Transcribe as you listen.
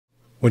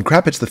When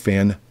crap hits the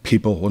fan,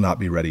 people will not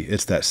be ready.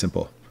 It's that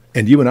simple.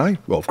 And you and I,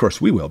 well, of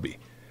course we will be.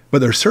 But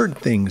there are certain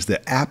things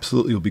that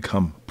absolutely will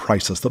become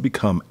priceless. They'll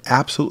become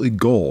absolutely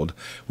gold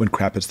when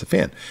crap hits the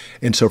fan.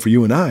 And so for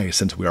you and I,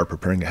 since we are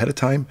preparing ahead of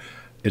time,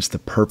 it's the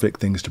perfect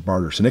things to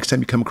barter. So next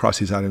time you come across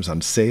these items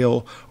on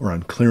sale or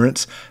on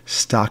clearance,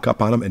 stock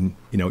up on them, and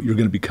you're going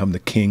to become the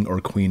king or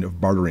queen of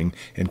bartering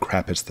and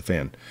crap hits the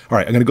fan. All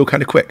right, I'm going to go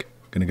kind of quick.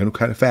 I'm going to go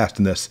kind of fast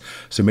in this.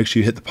 So make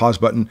sure you hit the pause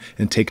button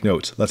and take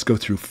notes. Let's go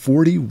through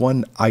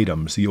 41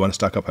 items that you want to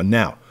stock up on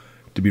now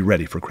to be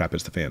ready for crap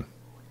hits the fan.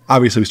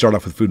 Obviously, we start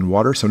off with food and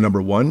water. So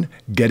number 1,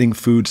 getting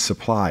food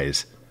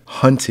supplies,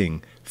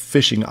 hunting,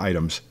 fishing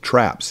items,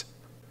 traps.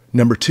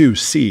 Number 2,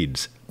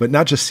 seeds, but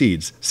not just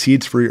seeds,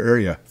 seeds for your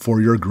area, for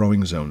your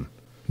growing zone.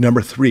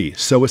 Number 3,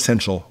 so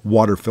essential,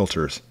 water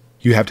filters.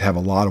 You have to have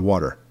a lot of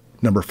water.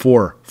 Number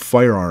 4,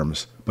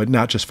 firearms, but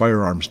not just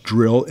firearms,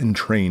 drill and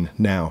train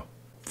now.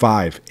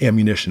 5,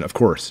 ammunition, of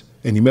course,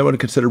 and you may want to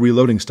consider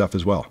reloading stuff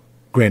as well.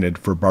 Granted,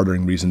 for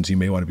bartering reasons, you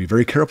may want to be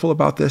very careful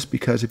about this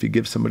because if you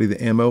give somebody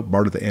the ammo,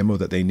 barter the ammo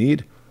that they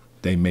need,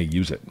 they may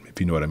use it,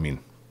 if you know what I mean.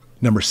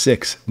 Number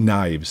 6,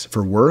 knives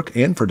for work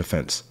and for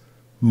defense.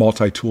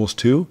 Multi-tools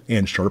too,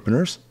 and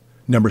sharpeners.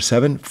 Number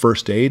 7,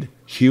 first aid.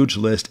 Huge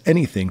list,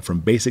 anything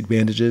from basic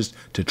bandages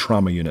to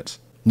trauma units.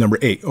 Number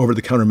 8,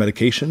 over-the-counter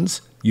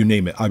medications. You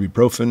name it,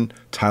 ibuprofen,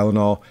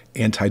 Tylenol,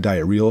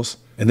 anti-diarrheals.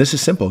 And this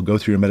is simple. Go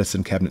through your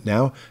medicine cabinet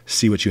now,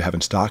 see what you have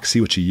in stock, see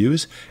what you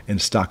use,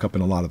 and stock up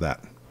in a lot of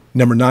that.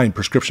 Number 9,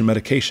 prescription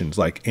medications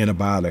like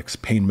antibiotics,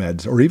 pain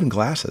meds, or even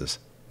glasses.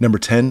 Number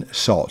 10,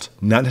 salt.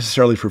 Not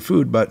necessarily for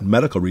food, but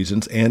medical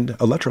reasons and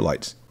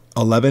electrolytes.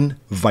 11,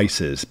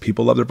 vices.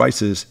 People love their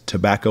vices.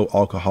 Tobacco,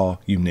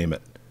 alcohol, you name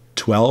it.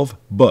 12,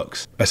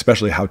 books,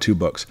 especially how-to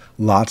books.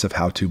 Lots of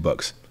how-to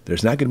books.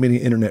 There's not going to be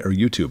any internet or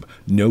YouTube.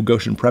 No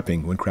Goshen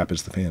prepping when crap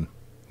hits the fan.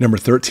 Number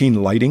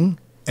 13, lighting.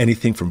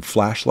 Anything from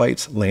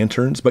flashlights,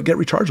 lanterns, but get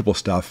rechargeable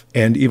stuff,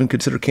 and even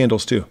consider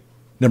candles too.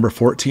 Number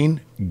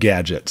 14,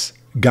 gadgets.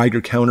 Geiger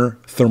counter,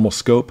 thermal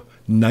scope,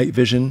 night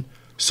vision,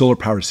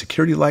 solar-powered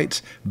security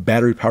lights,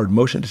 battery-powered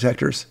motion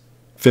detectors.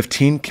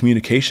 15,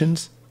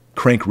 communications,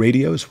 crank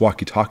radios,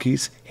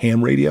 walkie-talkies,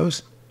 ham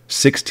radios.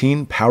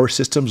 16, power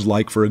systems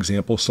like, for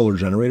example, solar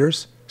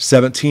generators.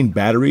 17,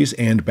 batteries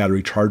and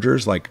battery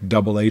chargers like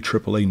AA,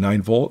 AAA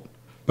 9-volt,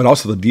 but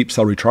also the deep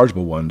cell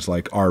rechargeable ones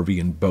like RV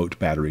and boat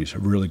batteries are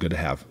really good to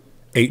have.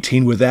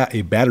 18, with that,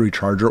 a battery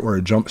charger or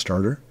a jump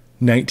starter.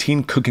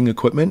 19, cooking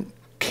equipment,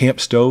 camp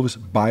stoves,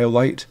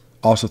 Biolite,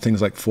 also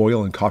things like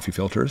foil and coffee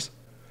filters.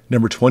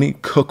 Number 20,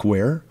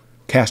 cookware,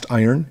 cast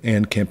iron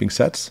and camping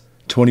sets.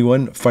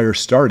 21, fire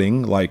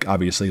starting, like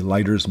obviously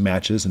lighters,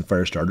 matches, and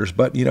fire starters,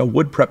 but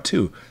wood prep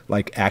too,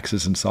 like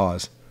axes and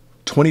saws.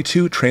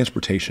 22,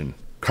 transportation.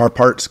 Car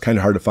parts, kind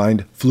of hard to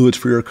find. Fluids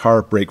for your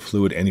car, brake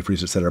fluid,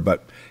 antifreeze, etc.,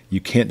 but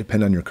you can't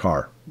depend on your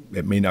car.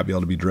 It may not be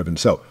able to be driven,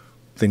 so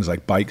things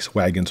like bikes,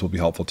 wagons will be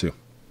helpful too.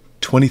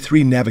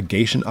 23,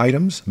 navigation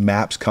items,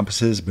 maps,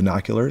 compasses,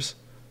 binoculars.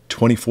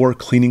 24,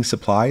 cleaning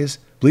supplies.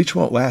 Bleach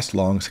won't last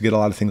long, so get a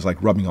lot of things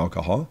like rubbing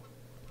alcohol.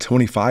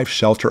 25,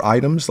 shelter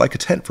items, like a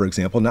tent, for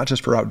example, not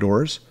just for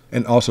outdoors,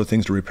 and also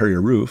things to repair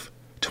your roof.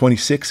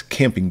 26,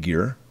 camping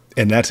gear,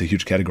 and that's a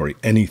huge category,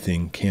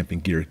 anything camping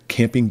gear.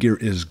 Camping gear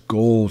is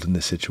gold in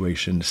this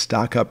situation.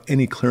 Stock up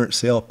any clearance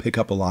sale, pick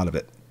up a lot of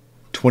it.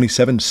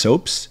 27,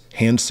 soaps,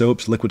 hand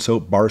soaps, liquid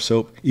soap, bar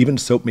soap, even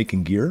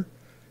soap-making gear.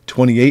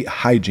 28,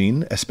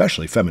 hygiene,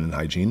 especially feminine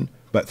hygiene,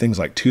 but things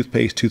like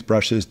toothpaste,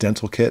 toothbrushes,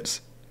 dental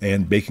kits,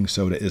 and baking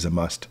soda is a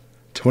must.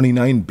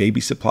 29,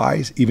 baby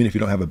supplies, even if you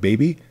don't have a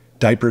baby,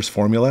 diapers,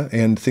 formula,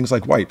 and things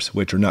like wipes,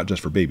 which are not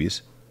just for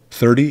babies.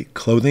 30,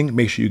 clothing,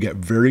 make sure you get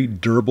very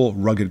durable,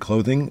 rugged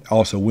clothing,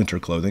 also winter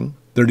clothing.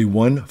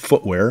 31,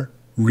 footwear,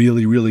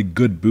 really, really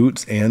good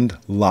boots, and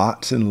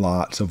lots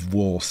of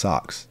wool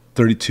socks.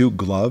 32,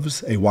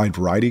 gloves, a wide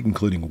variety,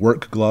 including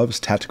work gloves,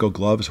 tactical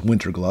gloves,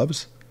 winter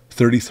gloves.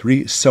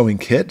 33, sewing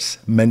kits,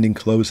 mending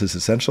clothes is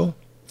essential.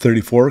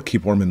 34,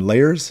 keep warm in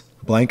layers,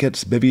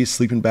 blankets, bivvies,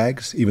 sleeping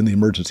bags, even the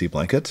emergency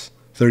blankets.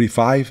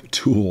 35,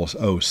 tools.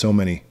 Oh, so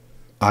many.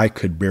 I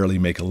could barely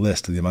make a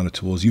list of the amount of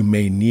tools you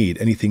may need,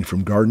 anything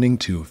from gardening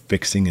to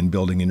fixing and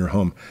building in your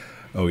home.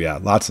 Oh yeah,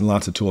 lots and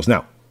lots of tools.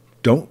 Now,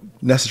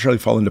 don't necessarily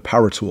fall into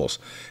power tools.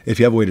 If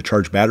you have a way to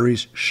charge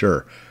batteries,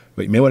 sure,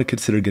 but you may want to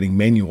consider getting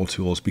manual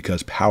tools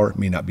because power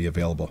may not be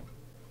available.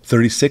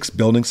 36,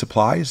 building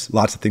supplies,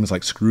 lots of things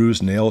like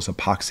screws, nails,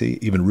 epoxy,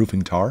 even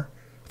roofing tar.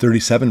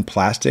 37,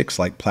 plastics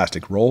like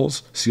plastic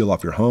rolls, seal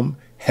off your home.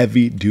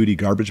 Heavy-duty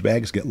garbage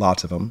bags, get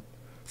lots of them.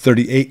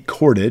 38,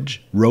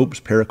 cordage, ropes,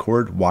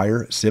 paracord,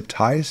 wire, zip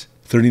ties.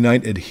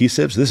 39,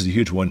 adhesives, this is a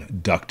huge one,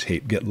 duct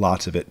tape, get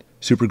lots of it.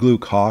 Super glue,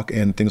 caulk,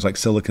 and things like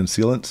silicone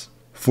sealants.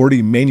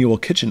 40, manual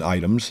kitchen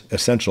items,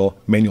 essential,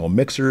 manual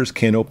mixers,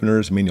 can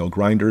openers, manual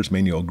grinders,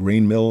 manual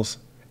grain mills.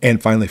 And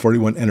finally,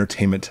 41,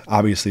 entertainment,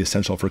 obviously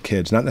essential for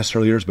kids, not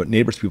necessarily yours, but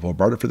neighbors, people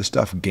barter for the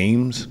stuff,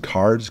 games,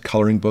 cards,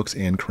 coloring books,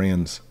 and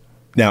crayons.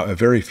 Now, a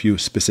very few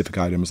specific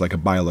items like a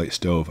Biolite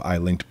stove I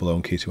linked below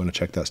in case you want to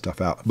check that stuff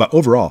out. But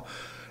overall,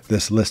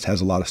 this list has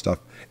a lot of stuff.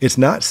 It's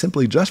not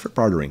simply just for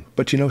bartering,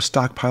 but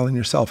stockpiling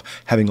yourself,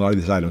 having a lot of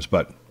these items.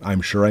 But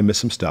I'm sure I missed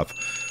some stuff.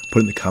 Put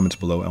it in the comments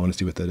below. I want to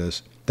see what that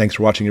is. Thanks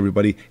for watching,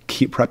 everybody.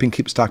 Keep prepping,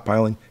 keep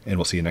stockpiling, and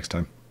we'll see you next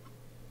time.